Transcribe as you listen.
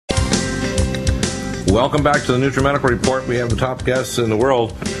Welcome back to the NutriMedical Report. We have the top guests in the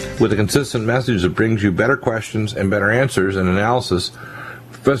world with a consistent message that brings you better questions and better answers and analysis.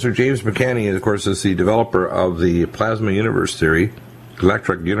 Professor James McCANNEY, of course, is the developer of the plasma universe theory,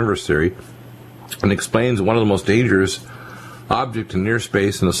 electric universe theory, and explains one of the most dangerous objects in near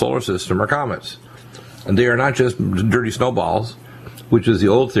space in the solar system are comets. And they are not just dirty snowballs, which is the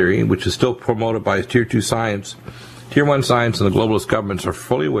old theory, which is still promoted by Tier 2 science. Tier 1 science and the globalist governments are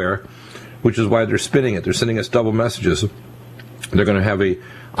fully aware, which is why they're spinning it. They're sending us double messages. They're going to have a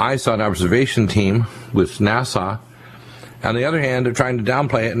ISON observation team with NASA. On the other hand, they're trying to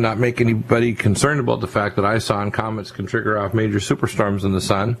downplay it and not make anybody concerned about the fact that ISON comets can trigger off major superstorms in the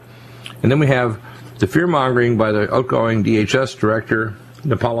sun. And then we have the fear-mongering by the outgoing DHS director,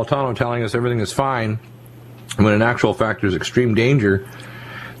 Napolitano, telling us everything is fine, when in actual fact there's extreme danger,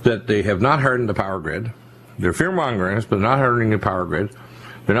 that they have not hardened the power grid. They're fear-mongering us, but not hardening the power grid.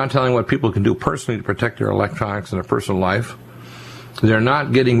 They're not telling what people can do personally to protect their electronics and their personal life. They're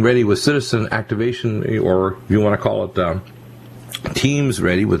not getting ready with citizen activation, or if you want to call it teams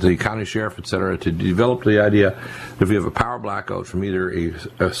ready with the county sheriff, etc., to develop the idea that if we have a power blackout from either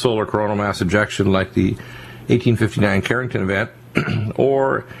a solar coronal mass ejection like the 1859 Carrington event,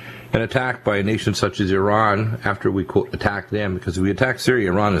 or an attack by a nation such as Iran after we, quote, attack them, because if we attack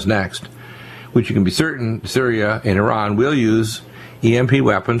Syria, Iran is next, which you can be certain Syria and Iran will use EMP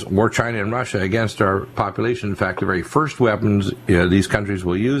weapons, or China and Russia against our population. In fact, the very first weapons these countries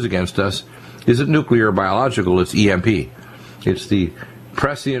will use against us isn't nuclear or biological, it's EMP. It's the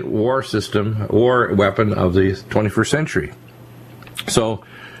prescient war system, war weapon of the 21st century. So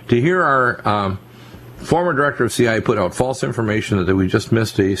to hear our former director of CIA put out false information that we just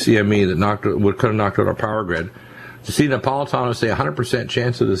missed a CME that could have knocked out our power grid, to see Napolitano say 100%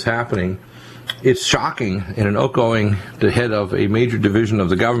 chance of this happening, it's shocking in an outgoing, the head of a major division of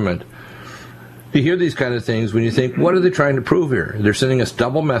the government, to hear these kind of things when you think, what are they trying to prove here? They're sending us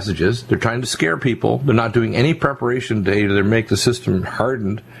double messages. They're trying to scare people. They're not doing any preparation to either make the system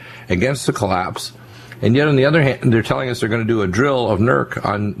hardened against the collapse. And yet, on the other hand, they're telling us they're going to do a drill of NERC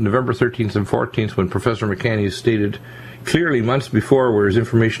on November 13th and 14th, when Professor McCANNEY stated clearly months before where his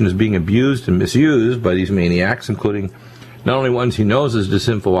information is being abused and misused by these maniacs, including not only ones he knows as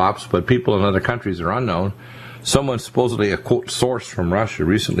disinfo ops, but people in other countries that are unknown. Someone, supposedly a quote source from Russia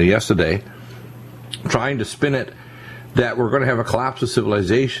recently, yesterday, trying to spin it that we're going to have a collapse of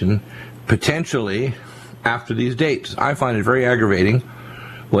civilization potentially after these dates. I find it very aggravating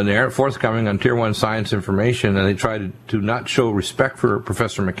when they're forthcoming on Tier 1 science information and they try to not show respect for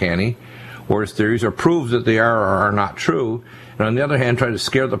Professor McCANNEY or his theories, or prove that they are or are not true, and on the other hand try to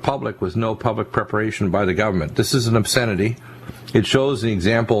scare the public with no public preparation by the government. This is an obscenity. It shows the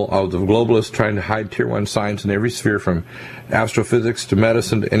example of the globalists trying to hide Tier 1 science in every sphere, from astrophysics to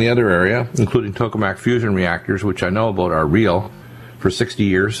medicine to any other area, including tokamak fusion reactors, which I know about are real, for 60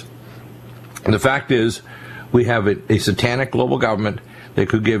 years. And the fact is, we have a satanic global government that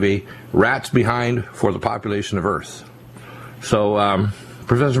could give a rat's behind for the population of Earth. So,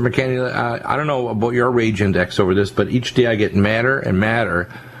 Professor McCANNEY, I don't know about your rage index over this, but each day I get madder and madder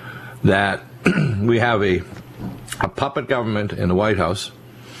that we have a puppet government in the White House.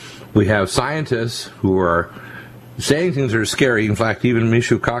 We have scientists who are saying things that are scary. In fact, even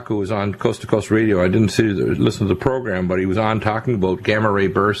Michio Kaku was on Coast to Coast Radio. I didn't listen to the program, but he was on talking about gamma ray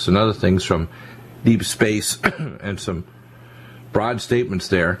bursts and other things from deep space and some broad statements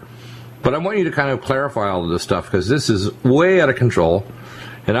there. But I want you to kind of clarify all of this stuff, because this is way out of control.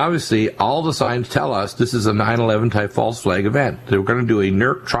 And obviously, all the signs tell us this is a 9/11 type false flag event. They're going to do a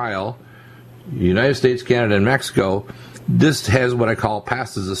NERC trial, United States, Canada, and Mexico. This has what I call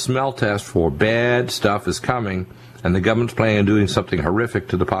passes a smell test for bad stuff is coming, and the government's planning on doing something horrific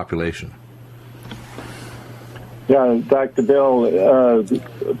to the population. Yeah, Dr. Bill,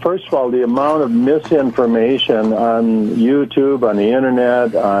 first of all, the amount of misinformation on YouTube, on the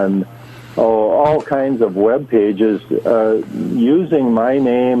internet, on all kinds of web pages using my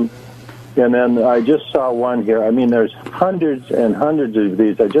name. And then I just saw one here. I mean, there's hundreds and hundreds of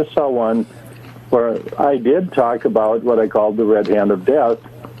these. I just saw one where I did talk about what I called the red hand of death,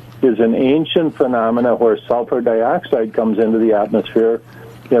 is an ancient phenomena where sulfur dioxide comes into the atmosphere,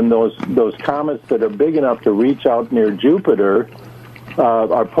 and those comets that are big enough to reach out near Jupiter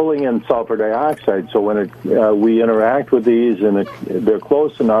are pulling in sulfur dioxide. So when we interact with these and they're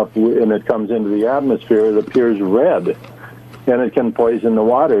close enough and it comes into the atmosphere, it appears red, and it can poison the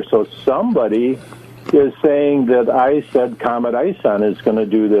water. So somebody is saying that I said Comet Ison is going to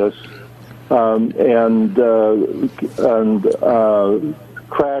do this, and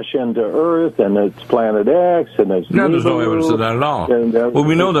crash into Earth, and it's Planet X, and it's no, there's no evidence of that at all. And, well,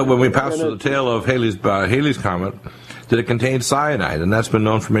 we know that when we passed through the tail of Halley's comet, that it contained cyanide, and that's been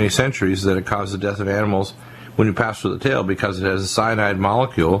known for many centuries that it caused the death of animals when you pass through the tail because it has a cyanide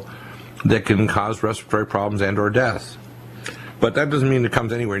molecule that can cause respiratory problems and or death. But that doesn't mean it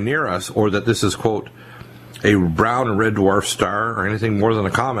comes anywhere near us, or that this is, quote, a brown and red dwarf star or anything more than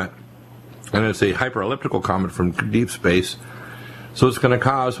a comet. And it's a hyperelliptical comet from deep space. So it's going to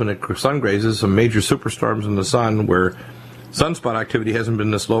cause, when the sun grazes, some major superstorms in the sun where sunspot activity hasn't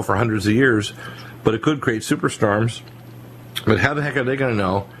been this low for hundreds of years, but it could create superstorms. But how the heck are they going to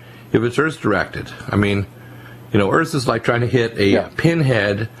know if it's Earth directed? I mean, you know, Earth is like trying to hit a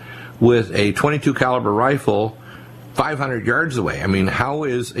pinhead with a .22 caliber rifle 500 yards away. I mean, how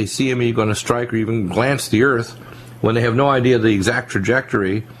is a CME going to strike or even glance the Earth when they have no idea the exact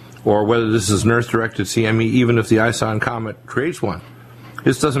trajectory or whether this is an Earth-directed CME, even if the Ison comet creates one?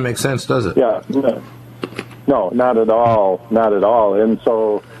 This doesn't make sense, does it? Yeah, no, not at all, not at all. And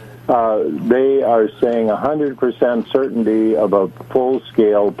so they are saying 100% certainty of a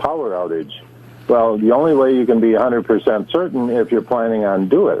full-scale power outage. Well, the only way you can be 100% certain if you're planning on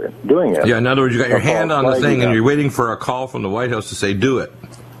doing it. Yeah, in other words, you got your hand on the thing and you're waiting for a call from the White House to say, do it.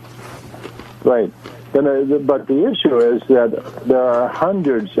 Right. But the issue is that there are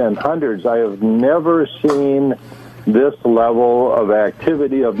hundreds and hundreds. I have never seen this level of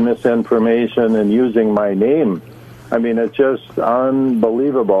activity of misinformation and using my name. I mean, it's just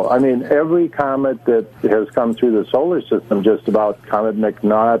unbelievable. I mean, every comet that has come through the solar system, just about Comet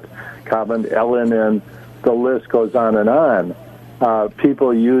McNaught, Comet Ellen, and the list goes on and on.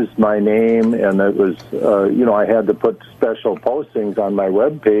 People used my name, and it was, I had to put special postings on my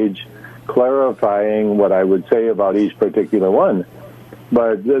webpage clarifying what I would say about each particular one.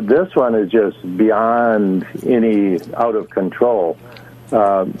 But this one is just beyond any out of control,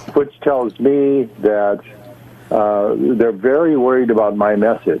 which tells me that they're very worried about my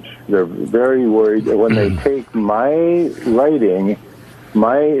message. They're very worried that when they take my writing,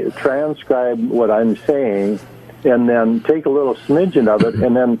 transcribe what I'm saying, and then take a little smidgen of it,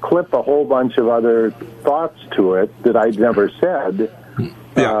 and then clip a whole bunch of other thoughts to it that I'd never said.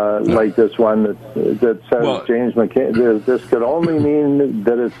 Like this one that says, James McCann, this could only mean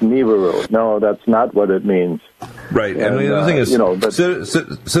that it's Nibiru. No, that's not what it means. Right. And the other thing is,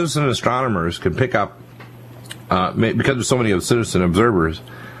 citizen astronomers can pick up, because there's so many citizen observers,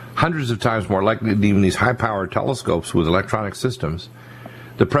 hundreds of times more likely than even these high-powered telescopes with electronic systems,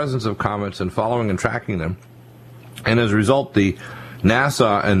 the presence of comets and following and tracking them. And as a result, the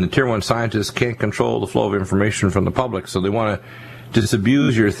NASA and the Tier 1 scientists can't control the flow of information from the public, so they want to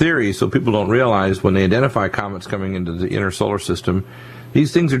disabuse your theory so people don't realize when they identify comets coming into the inner solar system,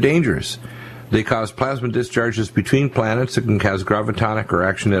 these things are dangerous. They cause plasma discharges between planets. It can cause gravitonic or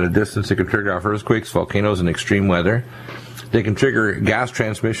action at a distance. It can trigger off earthquakes, volcanoes, and extreme weather. They can trigger gas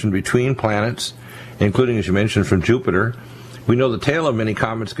transmission between planets, including, as you mentioned, from Jupiter. We know the tail of many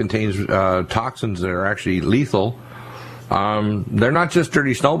comets contains toxins that are actually lethal. They're not just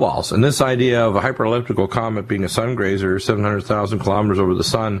dirty snowballs. And this idea of a hyperelliptical comet being a sun grazer 700,000 kilometers over the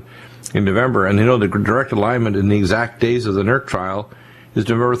sun in November, and the direct alignment in the exact days of the NERC trial is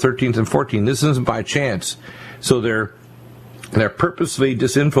November 13th and 14th. This isn't by chance. So they're purposely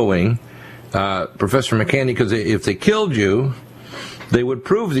disinfoing Professor McCANNEY, because if they killed you, they would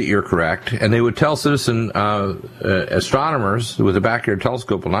prove that you're correct, and they would tell citizen astronomers with a backyard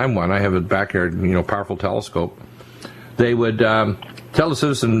telescope, and I'm one, I have a backyard, powerful telescope. They would tell the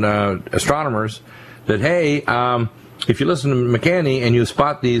citizen astronomers that, hey, if you listen to McCANNEY and you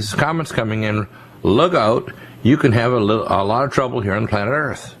spot these comets coming in, look out, you can have a lot of trouble here on planet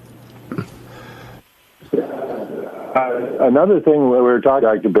Earth. Another thing we were talking,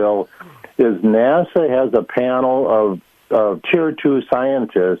 Dr. Bill, is NASA has a panel of Tier 2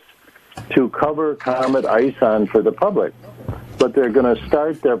 scientists to cover Comet Ison for the public. But they're going to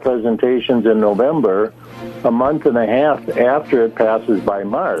start their presentations in November, a month and a half after it passes by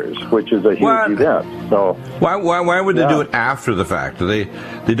Mars, which is a huge event. So why would they do it after the fact? They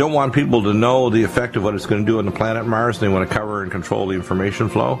don't want people to know the effect of what it's going to do on the planet Mars. They want to cover and control the information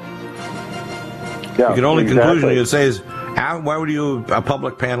flow. Yeah, you can only conclusion you say is, why would you do a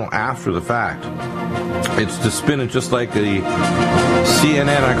public panel after the fact? It's to spin it just like the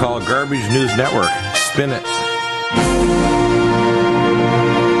CNN, I call it garbage news network. Spin it.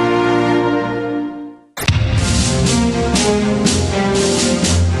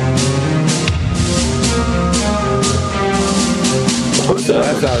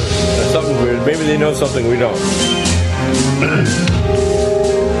 That's something weird. Maybe they know something we don't.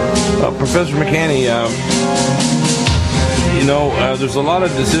 Professor McCANNEY, There's a lot of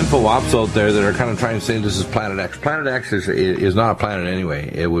disinfo ops out there that are kind of trying to say this is Planet X. Planet X is not a planet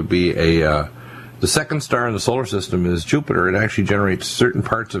anyway. It would be the second star in the solar system is Jupiter. It actually generates certain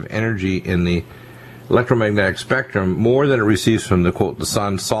parts of energy in the electromagnetic spectrum more than it receives from the, quote, the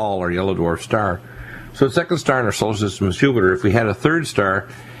sun, Sol, or yellow dwarf star. So the second star in our solar system is Jupiter. If we had a third star,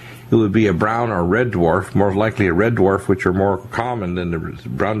 it would be a brown or red dwarf, more likely a red dwarf, which are more common than the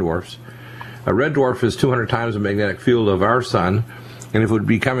brown dwarfs. A red dwarf is 200 times the magnetic field of our sun, and if it would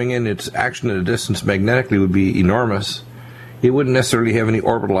be coming in, its action at a distance magnetically would be enormous. It wouldn't necessarily have any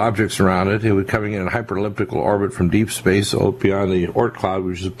orbital objects around it. It would coming in a hyperelliptical orbit from deep space out beyond the Oort cloud,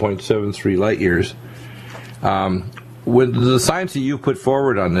 which is 0.73 light years. With the science that you put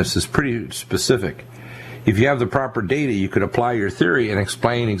forward on this is pretty specific. If you have the proper data, you could apply your theory and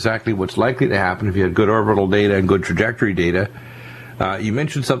explain exactly what's likely to happen if you had good orbital data and good trajectory data. You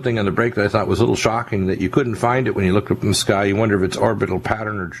mentioned something on the break that I thought was a little shocking, that you couldn't find it when you looked up in the sky. You wonder if its orbital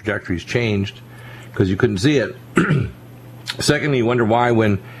pattern or trajectory's changed because you couldn't see it. Secondly, you wonder why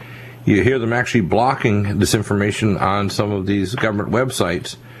when you hear them actually blocking this information on some of these government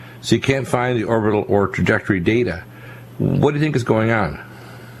websites, so you can't find the orbital or trajectory data. What do you think is going on?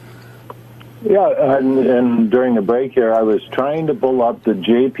 Yeah, and during the break here, I was trying to pull up the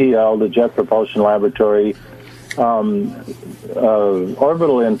JPL, the Jet Propulsion Laboratory,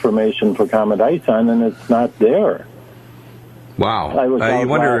 orbital information for Comet Ison, and it's not there. Wow. I was out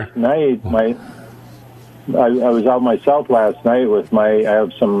last night. I was out myself last night with I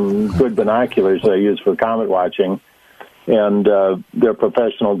have some good binoculars that I use for comet watching, and they're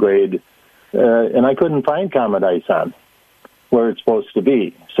professional grade, and I couldn't find Comet Ison where it's supposed to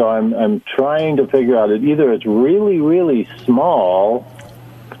be. So I'm trying to figure out it. Either it's really, really small,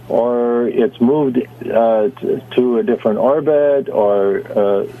 or it's moved to a different orbit,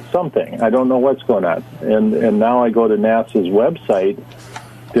 or something. I don't know what's going on. And now I go to NASA's website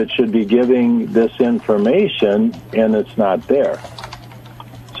that should be giving this information, and it's not there.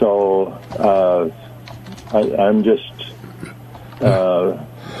 So I'm just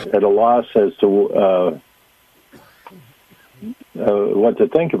at a loss as to what to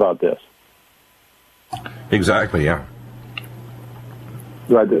think about this. Exactly, yeah.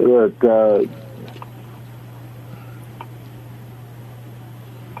 But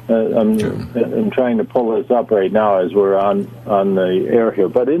I'm trying to pull this up right now as we're on the air here.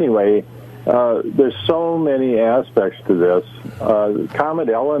 But anyway, there's so many aspects to this. Comet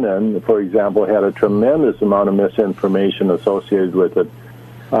Elenin, for example, had a tremendous amount of misinformation associated with it.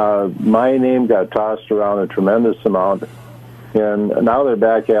 My name got tossed around a tremendous amount, and now they're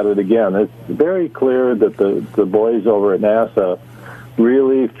back at it again. It's very clear that the boys over at NASA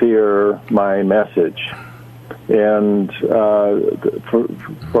really fear my message. And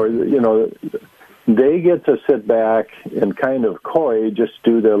for they get to sit back and kind of coy, just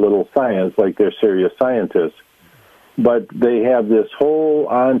do their little science like they're serious scientists. But they have this whole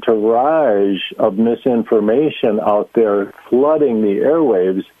entourage of misinformation out there flooding the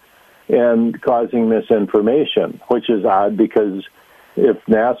airwaves and causing misinformation, which is odd because if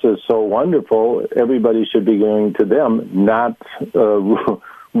NASA is so wonderful, everybody should be going to them, not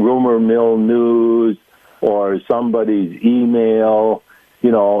rumor mill news or somebody's email.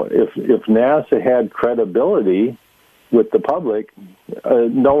 If NASA had credibility with the public,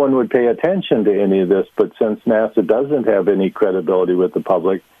 no one would pay attention to any of this. But since NASA doesn't have any credibility with the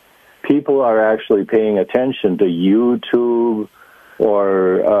public, people are actually paying attention to YouTube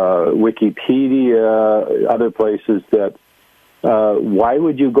or Wikipedia, other places that, why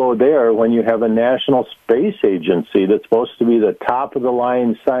would you go there when you have a national space agency that's supposed to be the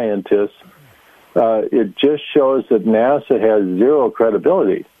top-of-the-line scientists? It just shows that NASA has zero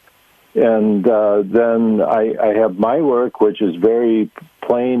credibility. And then I have my work, which is very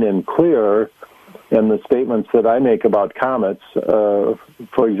plain and clear, and the statements that I make about comets.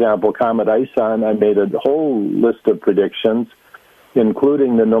 For example, Comet Ison, I made a whole list of predictions,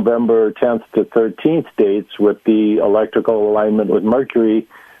 including the November 10th to 13th dates with the electrical alignment with Mercury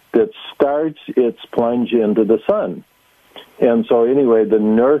that starts its plunge into the sun. And so anyway, the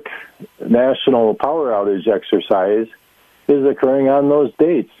NERC National Power Outage Exercise is occurring on those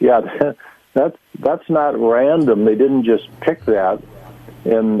dates. Yeah, that's not random. They didn't just pick that.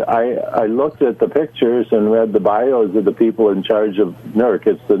 And I looked at the pictures and read the bios of the people in charge of NERC.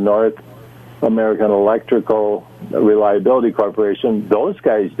 It's the North American Electrical Reliability Corporation. Those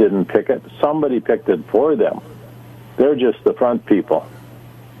guys didn't pick it. Somebody picked it for them. They're just the front people.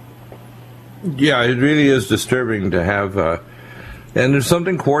 Yeah, it really is disturbing to have, and there's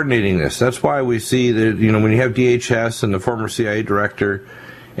something coordinating this. That's why we see that, when you have DHS and the former CIA director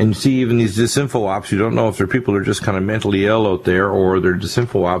And you see even these disinfo ops, you don't know if they're people that are just kind of mentally ill out there, or they're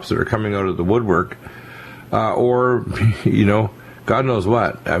disinfo ops that are coming out of the woodwork, or, God knows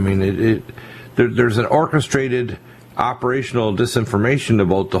what. I mean, there's an orchestrated operational disinformation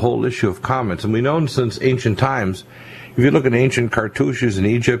about the whole issue of comets. And we've known since ancient times. If you look at ancient cartouches in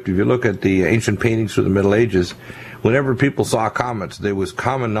Egypt, if you look at the ancient paintings from the Middle Ages, whenever people saw comets, there was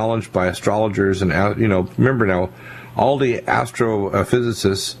common knowledge by astrologers and, remember now, all the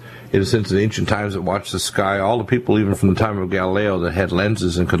astrophysicists, in a sense, in ancient times that watched the sky, all the people even from the time of Galileo that had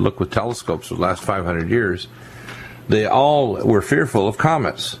lenses and could look with telescopes for the last 500 years, they all were fearful of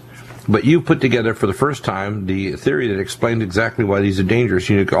comets. But you put together for the first time the theory that explained exactly why these are dangerous.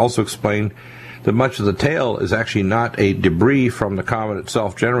 You could also explain that much of the tail is actually not a debris from the comet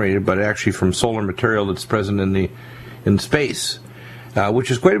itself generated, but actually from solar material that's present in space,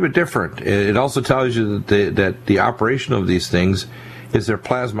 which is quite a bit different. It also tells you that the operation of these things is they're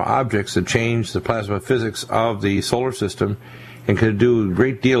plasma objects that change the plasma physics of the solar system and can do a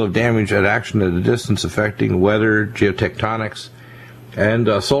great deal of damage at action at a distance, affecting weather, geotectonics,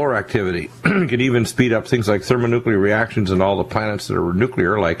 and solar activity. It can even speed up things like thermonuclear reactions in all the planets that are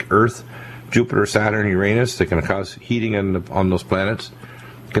nuclear, like Earth, Jupiter, Saturn, Uranus. They can cause heating on those planets.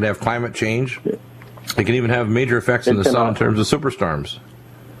 It can have climate change. It can even have major effects in the sun in terms of superstorms.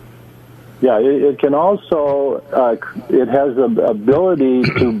 Yeah, it can also, it has the ability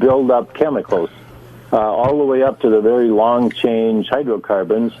to build up chemicals, all the way up to the very long-chain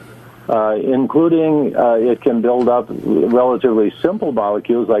hydrocarbons, including it can build up relatively simple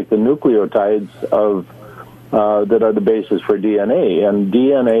molecules like the nucleotides that are the basis for DNA. And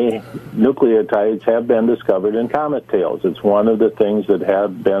DNA nucleotides have been discovered in comet tails. It's one of the things that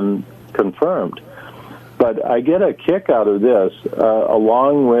have been confirmed. But I get a kick out of this,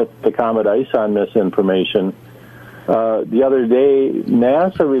 along with the Comet ISON misinformation. The other day,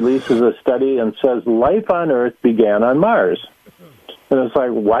 NASA releases a study and says life on Earth began on Mars. And it's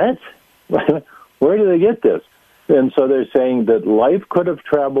like, what? Where do they get this? And so they're saying that life could have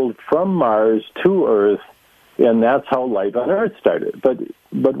traveled from Mars to Earth, and that's how life on Earth started. But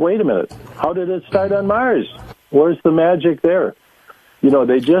wait a minute. How did it start on Mars? Where's the magic there?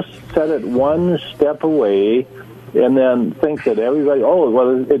 They just set it one step away and then think that everybody,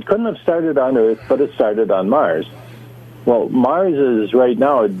 it couldn't have started on Earth, but it started on Mars. Well, Mars is right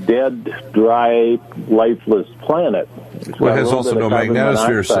now a dead, dry, lifeless planet. Well, it has also no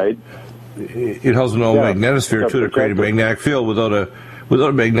magnetosphere. It has no magnetosphere to create a magnetic field. Without a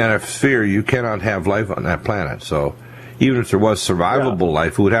magnetic sphere, you cannot have life on that planet. So even if there was survivable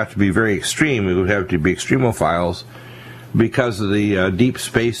life, it would have to be very extreme. It would have to be extremophiles. Because of the deep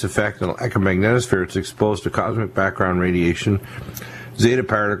space effect of the electromagnetosphere, it's exposed to cosmic background radiation, zeta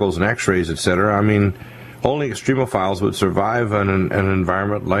particles, and X-rays, etc. I mean, only extremophiles would survive in an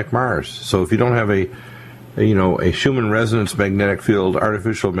environment like Mars. So if you don't have a Schumann resonance magnetic field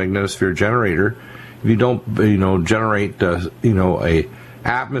artificial magnetosphere generator, if you don't generate a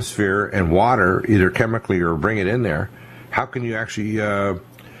atmosphere and water either chemically or bring it in there, how can you actually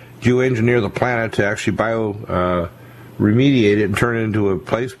geoengineer the planet to actually remediate it and turn it into a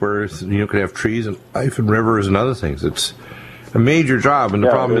place where you could have trees and life and rivers and other things? It's a major job, and the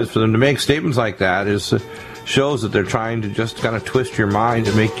problem is for them to make statements like that shows that they're trying to just kind of twist your mind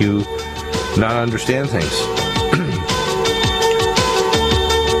to make you not understand things.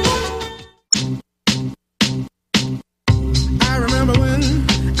 I remember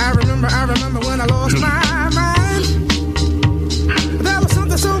when I lost my mind. There was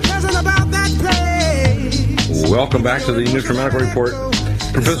something so pleasant about that place. Welcome back to the NutriMedical Report.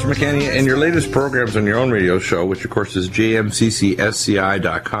 Professor McCANNEY, and your latest programs on your own radio show, which of course is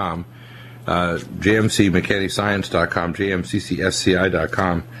jmccsci.com, jmcmcannyscience.com,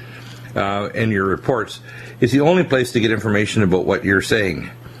 jmccsci.com, and your reports, is the only place to get information about what you're saying.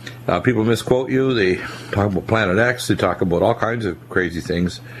 People misquote you. They talk about Planet X. They talk about all kinds of crazy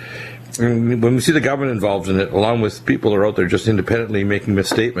things. And when we see the government involved in it, along with people who are out there just independently making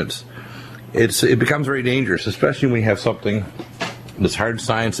misstatements, it becomes very dangerous, especially when we have something that's hard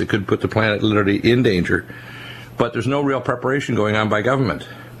science that could put the planet literally in danger. But there's no real preparation going on by government.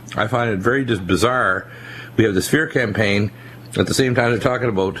 I find it very bizarre. We have this fear campaign. At the same time, they're talking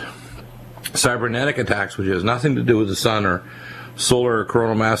about cybernetic attacks, which has nothing to do with the sun or solar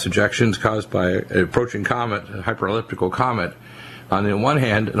coronal mass ejections caused by an approaching comet, a hyperelliptical comet, on the one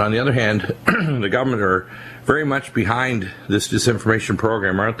hand. And on the other hand, the government are very much behind this disinformation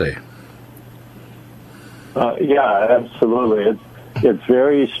program, aren't they? Yeah, absolutely. It's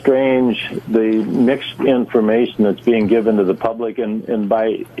very strange, the mixed information that's being given to the public and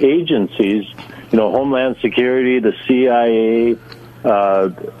by agencies, Homeland Security, the CIA,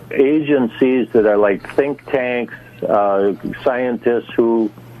 agencies that are like think tanks, scientists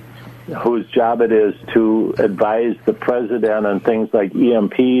whose job it is to advise the president on things like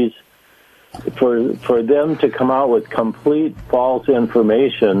EMPs, for them to come out with complete false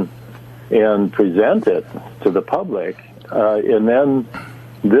information and present it to the public, and then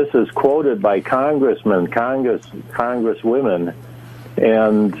this is quoted by congressmen, congresswomen,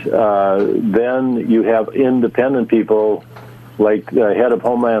 and then you have independent people like the head of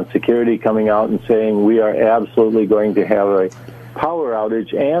Homeland Security coming out and saying we are absolutely going to have a power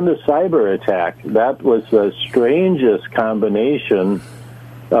outage and a cyber attack. That was the strangest combination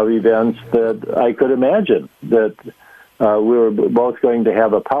of events that I could imagine, that we were both going to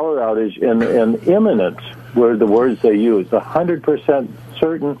have a power outage and imminent were the words they used, 100%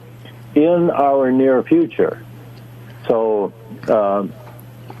 certain in our near future. So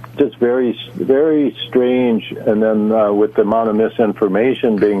just very, very strange. And then with the amount of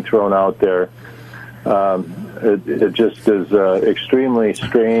misinformation being thrown out there, it just is extremely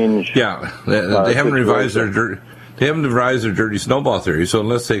strange. Yeah, they haven't revised their dirty snowball theory. So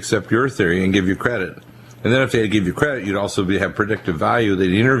unless they accept your theory and give you credit, and then if they give you credit, you'd also have predictive value.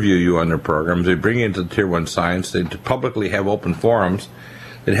 They'd interview you on their programs. They'd bring you into the Tier 1 science. They'd publicly have open forums.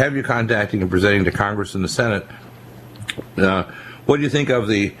 They'd have you contacting and presenting to Congress and the Senate. What do you think of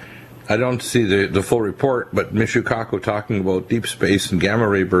I don't see the full report, but Michio talking about deep space and gamma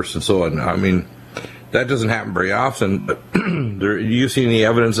ray bursts and so on. I mean, that doesn't happen very often, but do you see any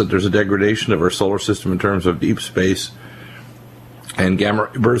evidence that there's a degradation of our solar system in terms of deep space and gamma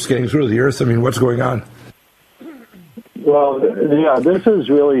ray bursts getting through the Earth? I mean, what's going on? Well, yeah, this is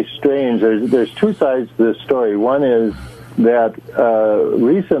really strange. There's two sides to this story. One is that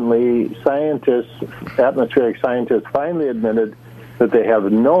recently atmospheric scientists finally admitted that they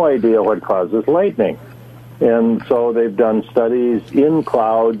have no idea what causes lightning. And so they've done studies in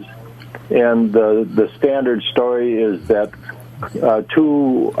clouds, and the standard story is that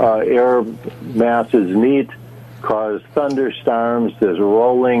two air masses meet, cause thunderstorms, there's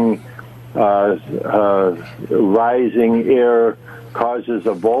rolling, rising air causes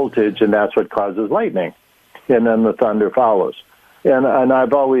a voltage, and that's what causes lightning. And then the thunder follows. And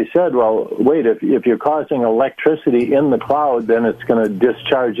I've always said, well, wait, if you're causing electricity in the cloud, then it's going to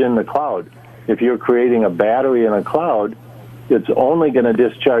discharge in the cloud. If you're creating a battery in a cloud, it's only going to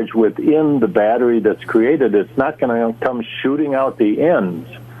discharge within the battery that's created. It's not going to come shooting out the ends,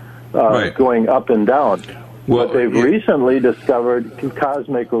 right, going up and down. Well, but they've recently discovered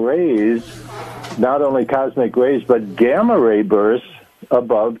cosmic rays, not only cosmic rays, but gamma ray bursts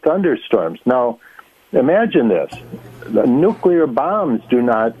above thunderstorms. Now, imagine this. The nuclear bombs do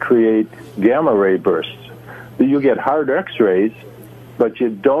not create gamma ray bursts. You get hard X-rays, but you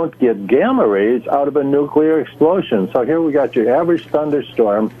don't get gamma rays out of a nuclear explosion. So here we got your average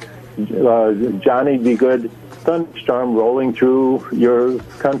thunderstorm, Johnny be good thunderstorm rolling through your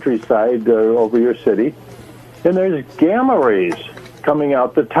countryside over your city, and there's gamma rays coming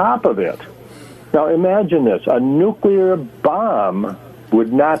out the top of it. Now imagine this. A nuclear bomb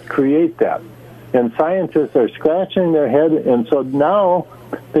would not create that. And scientists are scratching their head, and so now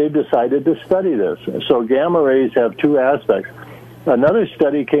they've decided to study this. So gamma rays have two aspects. Another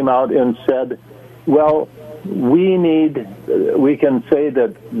study came out and said, well, we can say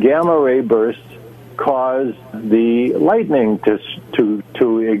that gamma ray bursts cause the lightning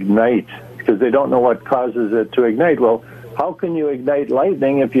to ignite, because they don't know what causes it to ignite. Well, how can you ignite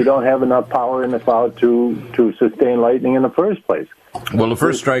lightning if you don't have enough power in the cloud to sustain lightning in the first place? Well, the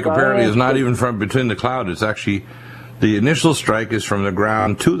first strike apparently is not even from between the clouds. It's actually, the initial strike is from the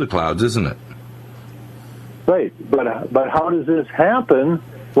ground to the clouds, isn't it? Right, but how does this happen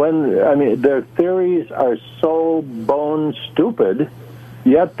when, I mean, their theories are so bone stupid,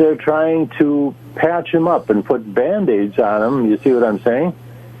 yet they're trying to patch them up and put Band-Aids on them. You see what I'm saying?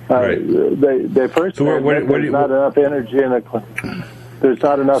 Right. They first said there's not enough energy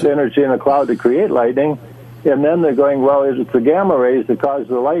in the cloud to create lightning. And then they're going, well, it's the gamma rays that cause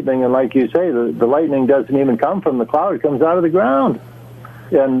the lightning, and like you say, the lightning doesn't even come from the cloud; it comes out of the ground.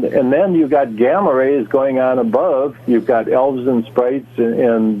 And then you've got gamma rays going on above. You've got elves and sprites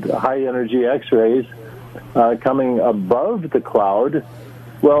and high energy X-rays coming above the cloud.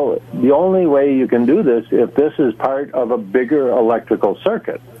 Well, the only way you can do this if this is part of a bigger electrical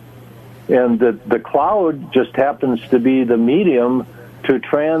circuit, and the cloud just happens to be the medium to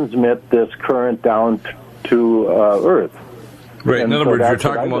transmit this current down to Earth. Right. In other words, you're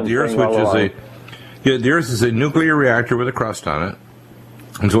talking about the Earth, the Earth is a nuclear reactor with a crust on it.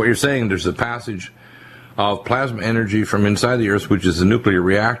 And so what you're saying, there's a passage of plasma energy from inside the Earth, which is a nuclear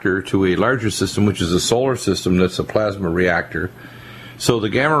reactor, to a larger system, which is a solar system that's a plasma reactor. So the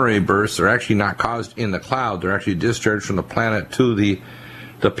gamma ray bursts are actually not caused in the cloud. They're actually discharged from the planet to the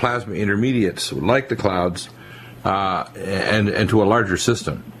plasma intermediates, like the clouds, and to a larger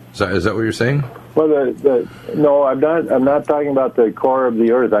system. Is that what you're saying? Well, no, I'm not talking about the core of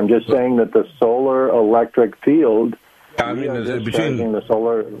the Earth. I'm just saying that the solar electric field. I mean, between the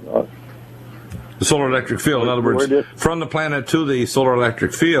solar. The solar electric field. In other words, from the planet to the solar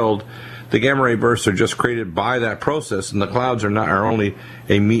electric field, the gamma ray bursts are just created by that process, and the clouds are only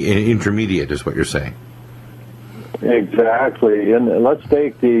an intermediate, is what you're saying. Exactly. And let's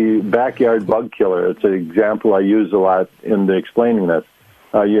take the backyard bug killer. It's an example I use a lot in explaining this.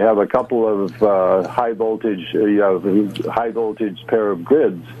 You have a couple of high voltage pair of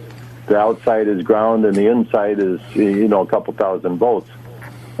grids. The outside is ground, and the inside is a couple thousand volts.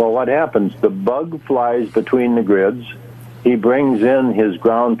 Well, what happens? The bug flies between the grids. He brings in his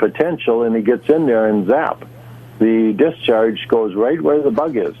ground potential, and he gets in there and zap. The discharge goes right where the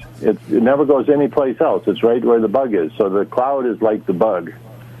bug is. It never goes anyplace else. It's right where the bug is. So the cloud is like the bug.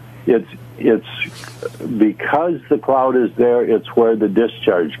 It's because the cloud is there, it's where the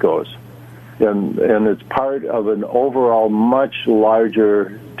discharge goes. And it's part of an overall much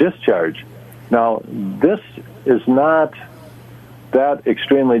larger discharge. Now, this is not that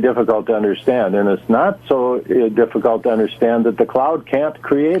extremely difficult to understand, and it's not so difficult to understand that the cloud can't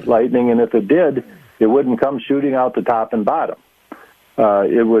create lightning, and if it did, it wouldn't come shooting out the top and bottom.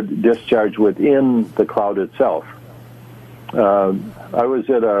 It would discharge within the cloud itself. I was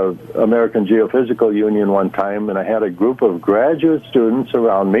at a American Geophysical Union one time, and I had a group of graduate students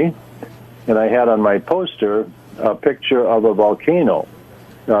around me, and I had on my poster a picture of a volcano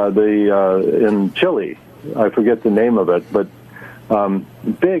in Chile. I forget the name of it, but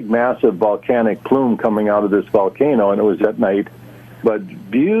big, massive volcanic plume coming out of this volcano, and it was at night.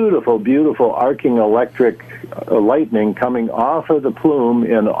 But beautiful, beautiful arcing electric lightning coming off of the plume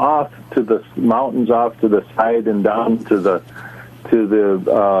and off to the mountains, off to the side and down to the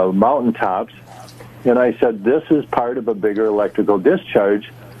mountaintops. And I said, this is part of a bigger electrical discharge.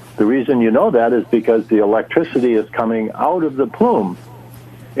 The reason you know that is because the electricity is coming out of the plume.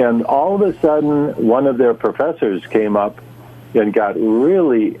 And all of a sudden, one of their professors came up and got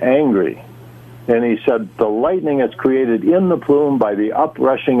really angry. And he said, the lightning is created in the plume by the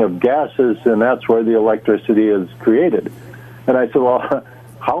uprushing of gases, and that's where the electricity is created. And I said, well,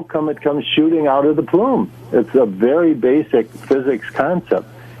 how come it comes shooting out of the plume? It's a very basic physics concept.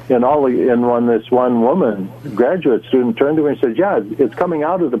 And when this one woman, graduate student, turned to me and said, yeah, it's coming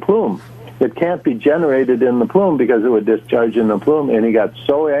out of the plume. It can't be generated in the plume because it would discharge in the plume. And he got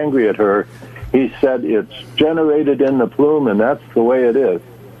so angry at her, he said, it's generated in the plume, and that's the way it is.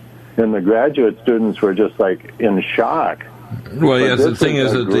 And the graduate students were just like in shock. Well, yes, the thing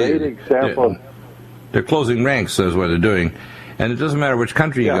is that they're closing ranks, is what they're doing. And it doesn't matter which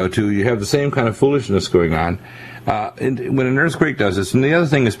country you go to, you have the same kind of foolishness going on. When an earthquake does this, and the other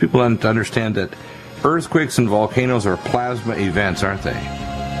thing is people don't understand that earthquakes and volcanoes are plasma events, aren't they?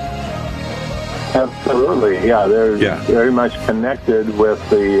 Absolutely, yeah. They're very much connected with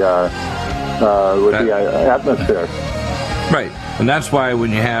the atmosphere. Right, and that's why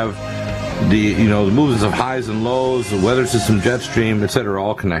when you have the movements of highs and lows, the weather system, jet stream, etc., are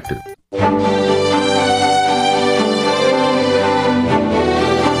all connected.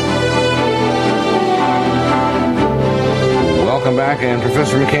 Welcome back, and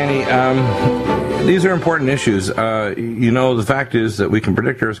Professor McCANNEY, these are important issues. The fact is that we can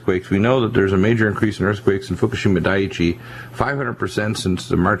predict earthquakes. We know that there's a major increase in earthquakes in Fukushima Daiichi, 500% since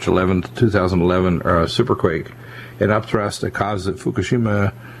the March 11th, 2011 superquake, an upthrust that caused the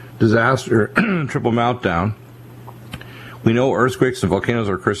Fukushima disaster, triple meltdown. We know earthquakes and volcanoes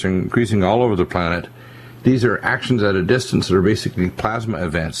are increasing all over the planet. These are actions at a distance that are basically plasma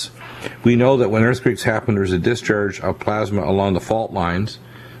events. We know that when earthquakes happen, there's a discharge of plasma along the fault lines.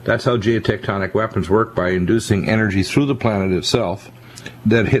 That's how geotectonic weapons work, by inducing energy through the planet itself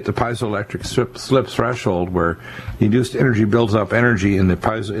that hit the piezoelectric slip threshold, where the induced energy builds up energy in the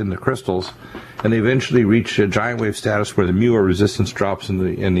crystals, and they eventually reach a giant wave status where the mu, or resistance, drops in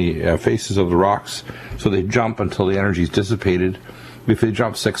the faces of the rocks, so they jump until the energy is dissipated. If they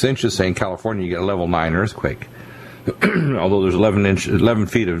jump 6 inches, say in California, you get a level 9 earthquake. Although there's 11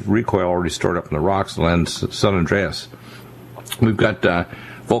 feet of recoil already stored up in the rocks around San Andreas. We've got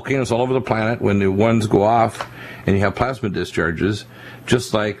volcanoes all over the planet. When the ones go off and you have plasma discharges,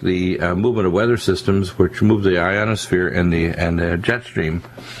 just like the movement of weather systems, which move the ionosphere and the jet stream,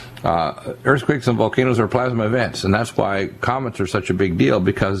 earthquakes and volcanoes are plasma events, and that's why comets are such a big deal,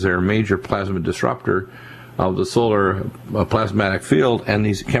 because they're a major plasma disruptor of the solar plasmatic field, and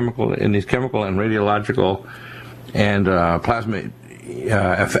these chemical and radiological and plasma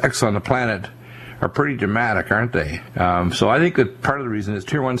effects on the planet are pretty dramatic, aren't they? So I think that part of the reason is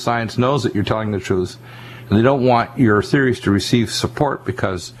Tier 1 science knows that you're telling the truth, and they don't want your theories to receive support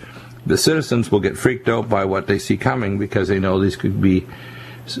because the citizens will get freaked out by what they see coming because they know these could be,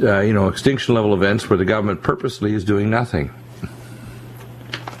 extinction level events where the government purposely is doing nothing.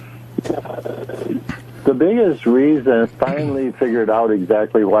 The biggest reason, finally figured out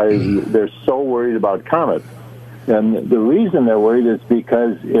exactly why they're so worried about comets. And the reason they're worried is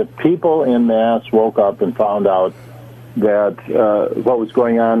because if people in mass woke up and found out that what was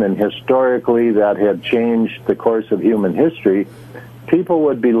going on and historically that had changed the course of human history, people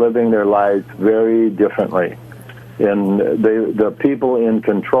would be living their lives very differently. And the people in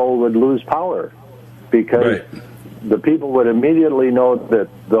control would lose power because the people would immediately know that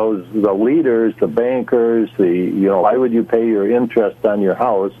the leaders, the bankers, why would you pay your interest on your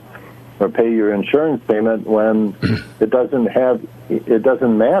house or pay your insurance payment when it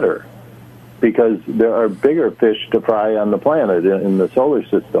doesn't matter because there are bigger fish to fry on the planet in the solar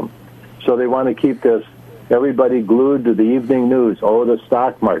system. So they want to keep everybody glued to the evening news. Oh, the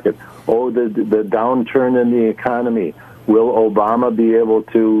stock market. Oh, the downturn in the economy. Will Obama be able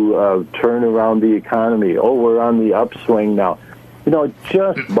to turn around the economy? Oh, we're on the upswing now.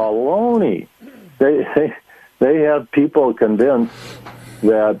 Just baloney. They have people convinced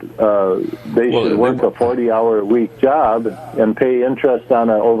that they should work a 40-hour-a-week job and pay interest on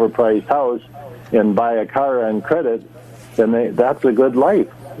an overpriced house and buy a car on credit, then that's a good life,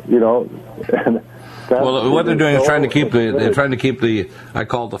 Well, what they're doing is trying to keep the I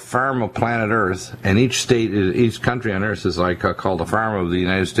call the farm of planet Earth, and each country on Earth is called the farm of the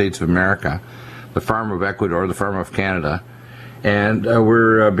United States of America, the farm of Ecuador, the farm of Canada, and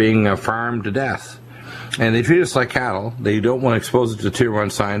we're being farmed to death. And they treat us like cattle. They don't want to expose us to Tier 1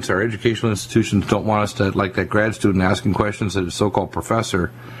 science. Our educational institutions don't want us to, like that grad student asking questions that a so-called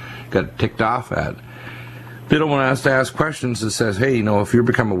professor got ticked off at. They don't want us to ask questions that says, hey, if you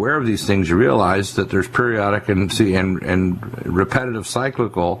become aware of these things, you realize that there's periodic and repetitive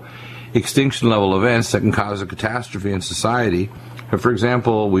cyclical extinction level events that can cause a catastrophe in society. And for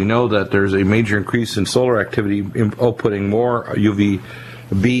example, we know that there's a major increase in solar activity outputting more UV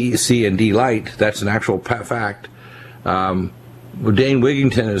B, C, and D light. That's an actual fact. Dane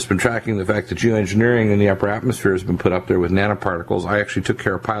Wigington has been tracking the fact that geoengineering in the upper atmosphere has been put up there with nanoparticles. I actually took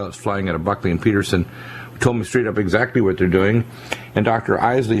care of pilots flying out of Buckley and Peterson who told me straight up exactly what they're doing. And Dr.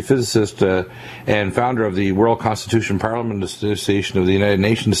 Isley, physicist and founder of the World Constitution Parliament Association of the United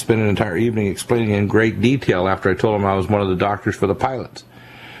Nations, spent an entire evening explaining in great detail after I told him I was one of the doctors for the pilots.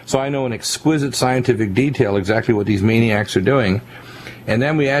 So I know in exquisite scientific detail exactly what these maniacs are doing. And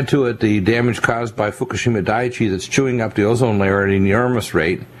then we add to it the damage caused by Fukushima Daiichi that's chewing up the ozone layer at an enormous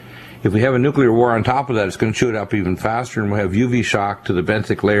rate. If we have a nuclear war on top of that, it's going to chew it up even faster, and we'll have UV shock to the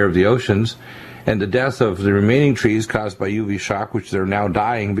benthic layer of the oceans, and the death of the remaining trees caused by UV shock, which they're now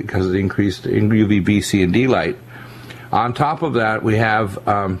dying because of the increased UV B, C, and D light. On top of that, we have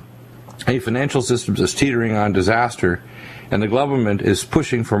a financial system that's teetering on disaster, and the government is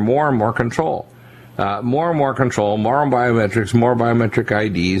pushing for more and more control. More and more control, more biometrics, more biometric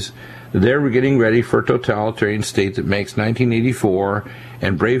IDs. They're getting ready for a totalitarian state that makes 1984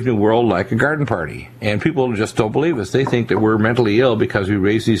 and Brave New World like a garden party. And people just don't believe us. They think that we're mentally ill because we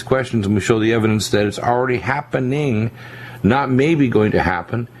raise these questions and we show the evidence that it's already happening, not maybe going to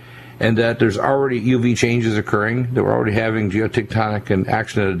happen, and that there's already UV changes occurring, that we're already having geotectonic and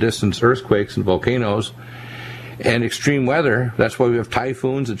action at a distance earthquakes and volcanoes. And extreme weather, that's why we have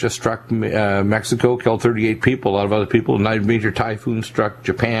typhoons that just struck Mexico, killed 38 people. A lot of other people. A major typhoon struck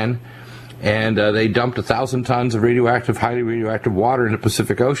Japan, and they dumped 1,000 tons of highly radioactive water in the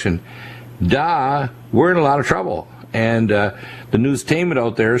Pacific Ocean. We're in a lot of trouble. And the newstainment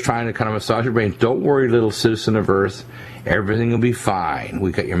out there is trying to kind of massage your brain. Don't worry, little citizen of Earth. Everything will be fine.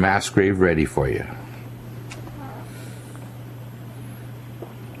 We got your mass grave ready for you.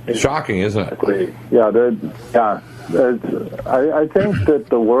 Shocking, isn't it? Yeah, I think that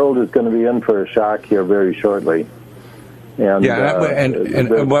the world is going to be in for a shock here very shortly. And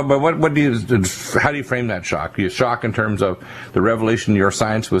what do you? How do you frame that shock? Do you shock in terms of the revelation your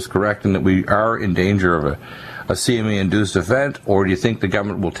science was correct and that we are in danger of a CME-induced event, or do you think the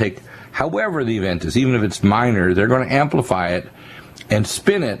government will take, however the event is, even if it's minor, they're going to amplify it and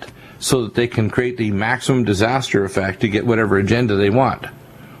spin it so that they can create the maximum disaster effect to get whatever agenda they want?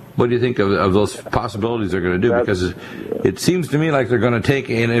 What do you think of those possibilities they're going to do? Because it seems to me like they're going to take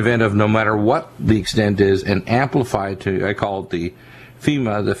an event of no matter what the extent is and amplify it to, I call it the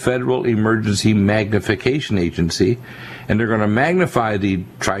FEMA, the Federal Emergency Magnification Agency, and they're going to magnify the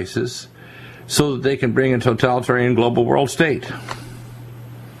crisis so that they can bring a totalitarian global world state.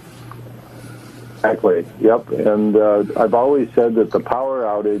 Exactly. Yep. And I've always said that the power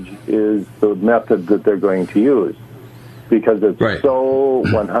outage is the method that they're going to use because it's so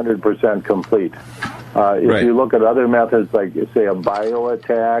 100% complete. If you look at other methods, like say a bio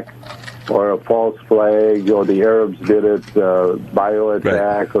attack or a false flag, or the Arabs did it, bio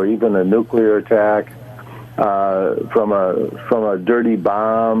attack, or even a nuclear attack from a dirty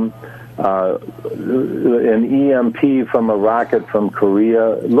bomb. An EMP from a rocket from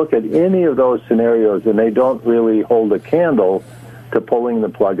Korea. Look at any of those scenarios, and they don't really hold a candle to pulling the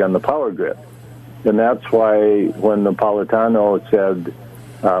plug on the power grid. And that's why when Napolitano said,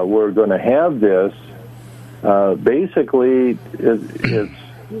 we're going to have this, basically it's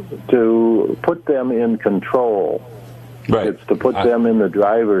to put them in control. Right. It's to put them in the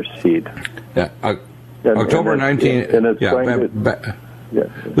driver's seat. Yeah. October 19th. And it's going to... Yeah.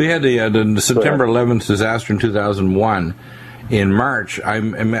 We had the September 11th disaster in 2001. In March, I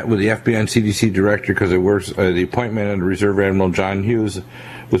met with the FBI and CDC director because I worked the appointment under Reserve Admiral John Hughes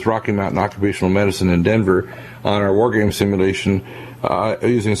with Rocky Mountain Occupational Medicine in Denver on our war game simulation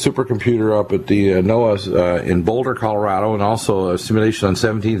using a supercomputer up at the NOAA in Boulder, Colorado, and also a simulation on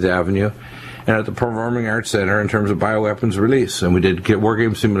 17th Avenue and at the Performing Arts Center in terms of bioweapons release. And we did war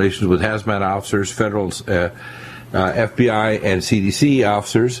game simulations with hazmat officers, federal FBI and CDC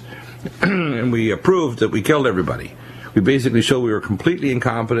officers, and we proved that we killed everybody. We basically showed we were completely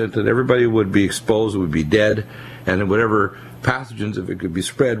incompetent, that everybody would be exposed, would be dead, and that whatever pathogens, if it could be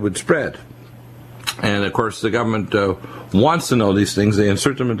spread, would spread. And, of course, the government wants to know these things. They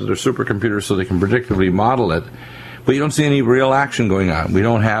insert them into their supercomputers so they can predictively model it. But you don't see any real action going on. We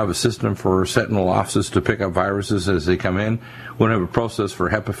don't have a system for sentinel offices to pick up viruses as they come in. We don't have a process for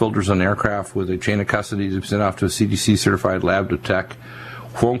HEPA filters on aircraft with a chain of custody to be sent off to a CDC-certified lab to detect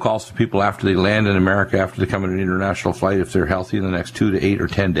phone calls to people after they land in America, after they come on an international flight, if they're healthy in the next 2 to 8 or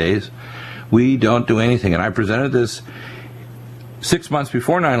 10 days. We don't do anything. And I presented this 6 months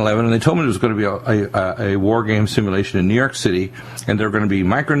before 9/11, and they told me there was going to be a war game simulation in New York City, and there were going to be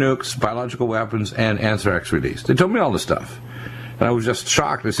micronukes, biological weapons, and anthrax release. They told me all this stuff. And I was just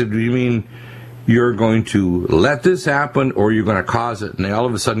shocked. I said, do you mean you're going to let this happen, or you're going to cause it? And they all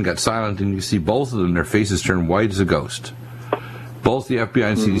of a sudden got silent, and you see both of them, their faces turn white as a ghost. Both the FBI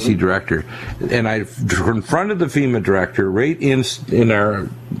and CDC director. And I confronted the FEMA director right in our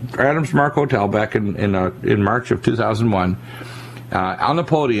Adams Mark Hotel back in March of 2001, on the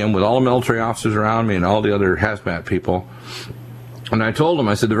podium with all the military officers around me and all the other hazmat people. And I told him,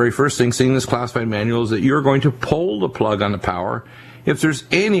 I said, the very first thing, seeing this classified manual, is that you're going to pull the plug on the power if there's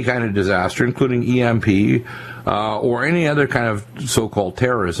any kind of disaster, including EMP or any other kind of so-called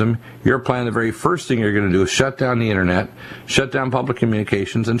terrorism. Your plan, the very first thing you're going to do is shut down the internet, shut down public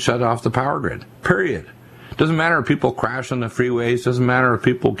communications, and shut off the power grid. Period. Doesn't matter if people crash on the freeways. Doesn't matter if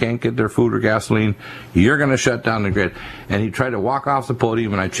people can't get their food or gasoline. You're going to shut down the grid. And he tried to walk off the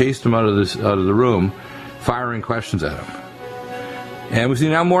podium, and I chased him out of the room, firing questions at him. And we see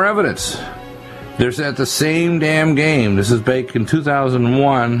now more evidence. They're at the same damn game. This is back in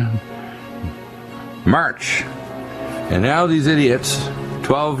 2001, March. And now these idiots,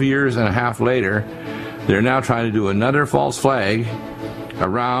 12 years and a half later, they're now trying to do another false flag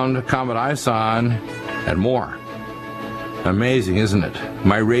around Comet ISON and more. Amazing, isn't it?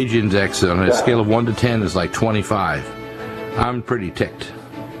 My rage index on a scale of 1 to 10 is like 25. I'm pretty ticked.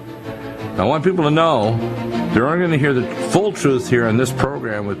 I want people to know they're only going to hear the full truth here on this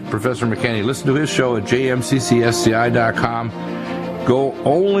program with Professor McCANNEY. Listen to his show at jmccsci.com. Go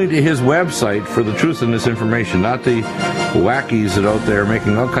only to his website for the truth in this information, not the wackies that are out there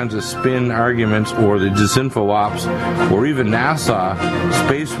making all kinds of spin arguments, or the disinfo ops, or even NASA,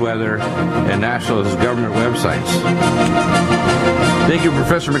 space weather, and national government websites. Thank you,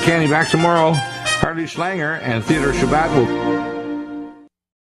 Professor McCANNEY. Back tomorrow. Harley Schlanger and Theodore Shabbat will...